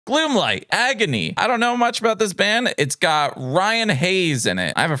Gloomlight, Agony. I don't know much about this band. It's got Ryan Hayes in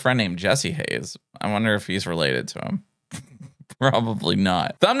it. I have a friend named Jesse Hayes. I wonder if he's related to him. Probably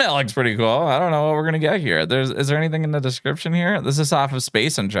not. Thumbnail looks pretty cool. I don't know what we're gonna get here. Is there anything in the description here? This is off of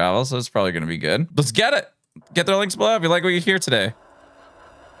Space and Travel, so it's probably gonna be good. Let's get it. Get their links below if you like what you hear today.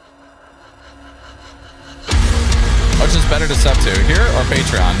 Which is better to sub to, here or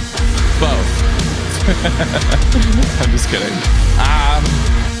Patreon? Both. I'm just kidding.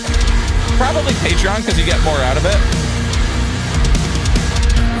 Probably Patreon because you get more out of it.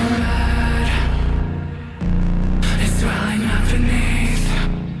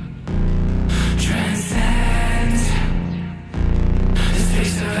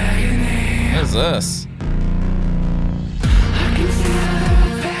 What is this?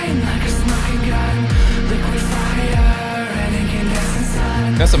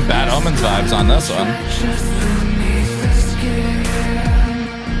 Got some Bad Omens vibes on this one.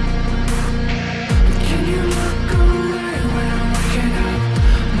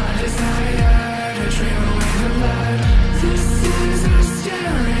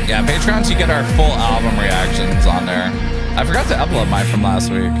 Yeah, Patreons, you get our full album reactions on there. I forgot to upload mine from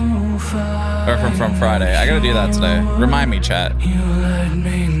last week. Or from Friday. I gotta do that today. Remind me, chat. You let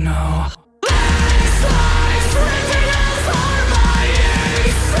me know.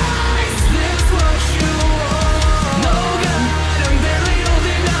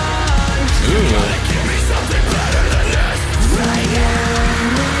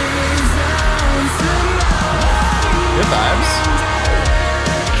 Good vibes.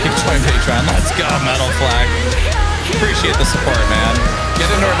 Keep joining Patreon. Let's go, Metal Flag. Appreciate the support, man. Get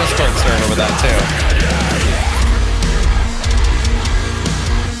into our Discord server with that too.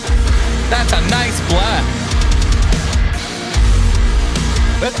 That's a nice bleh.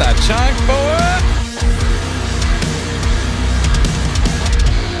 With that chunk, boy.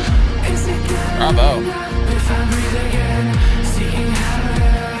 Bravo.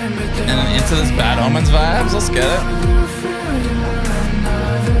 And then into this Bad Omens vibes. Let's get it.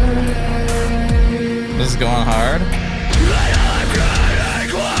 This is going hard.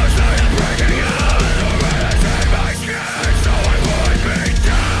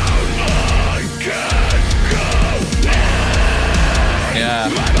 Yeah.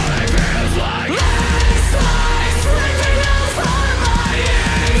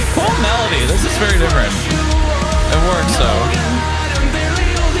 Cool melody. This is very different. It works though.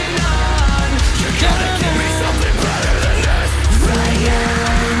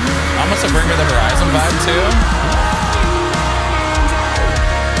 Almost a Bring Me the Horizon vibe too.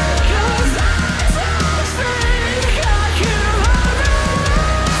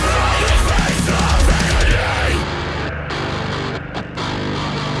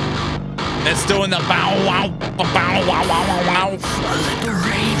 It's doing the bow wow, bow wow wow wow wow. Let the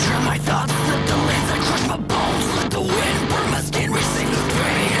rain drown my thoughts, let the winds that crush my bones, let the wind burn my skin, resing the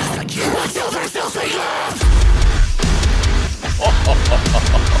pain as I keep myself and still say love.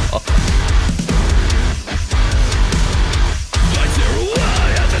 Like zero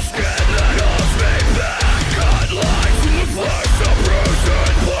eye at the skin that holds me back. God lies in the flesh of bruised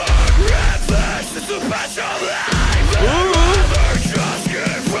blood. Red flesh is the best of life. I'd rather just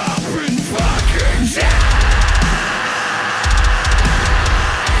give up and fucking die.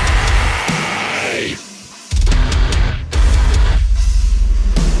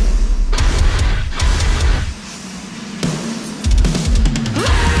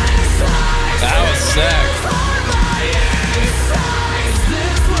 That was sick.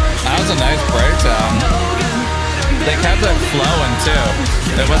 That was a nice breakdown. They kept it flowing too.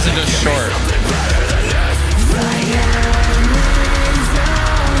 It wasn't just short.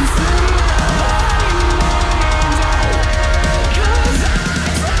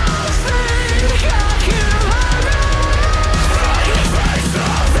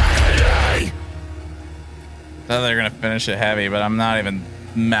 I thought they were gonna finish it heavy, but I'm not even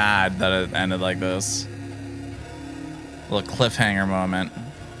mad that it ended like this. A little cliffhanger moment.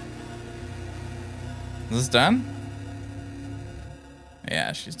 Is this done?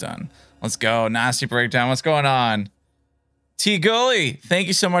 Yeah, she's done. Let's go. Nasty breakdown. What's going on? T Gully, thank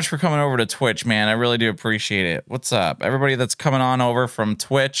you so much for coming over to Twitch, man. I really do appreciate it. What's up? Everybody that's coming on over from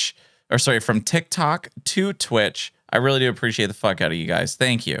Twitch, or sorry, from TikTok to Twitch. I really do appreciate the fuck out of you guys.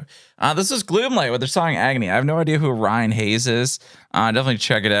 Thank you. This is Gloomlight with their song Agony. I have no idea who Ryan Hayes is. Definitely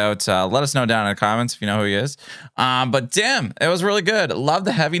check it out. Let us know down in the comments if you know who he is. But damn, it was really good. Love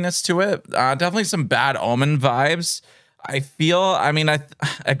the heaviness to it. Definitely some Bad Omen vibes. I feel, I mean,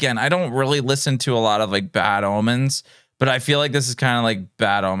 again, I don't really listen to a lot of like Bad Omens, but I feel like this is kind of like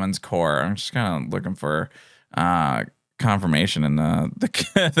Bad Omens core. I'm just kind of looking for kind confirmation in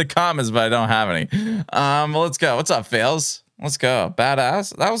the comments, but I don't have any. Well, let's go. What's up, Fails? Let's go.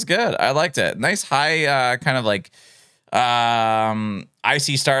 Badass. That was good. I liked it. Nice high kind of like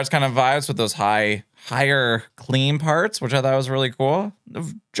Icy Stars kind of vibes with those higher clean parts, which I thought was really cool.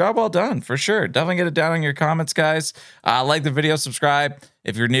 Job well done for sure. Definitely get it down in your comments, guys. Like the video, subscribe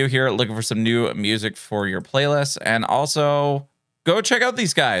if you're new here, looking for some new music for your playlist, and also go check out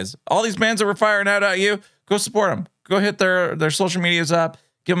these guys. All these bands that were firing out at you, go support them. Go hit their social medias up,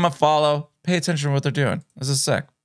 give them a follow, pay attention to what they're doing. This is sick.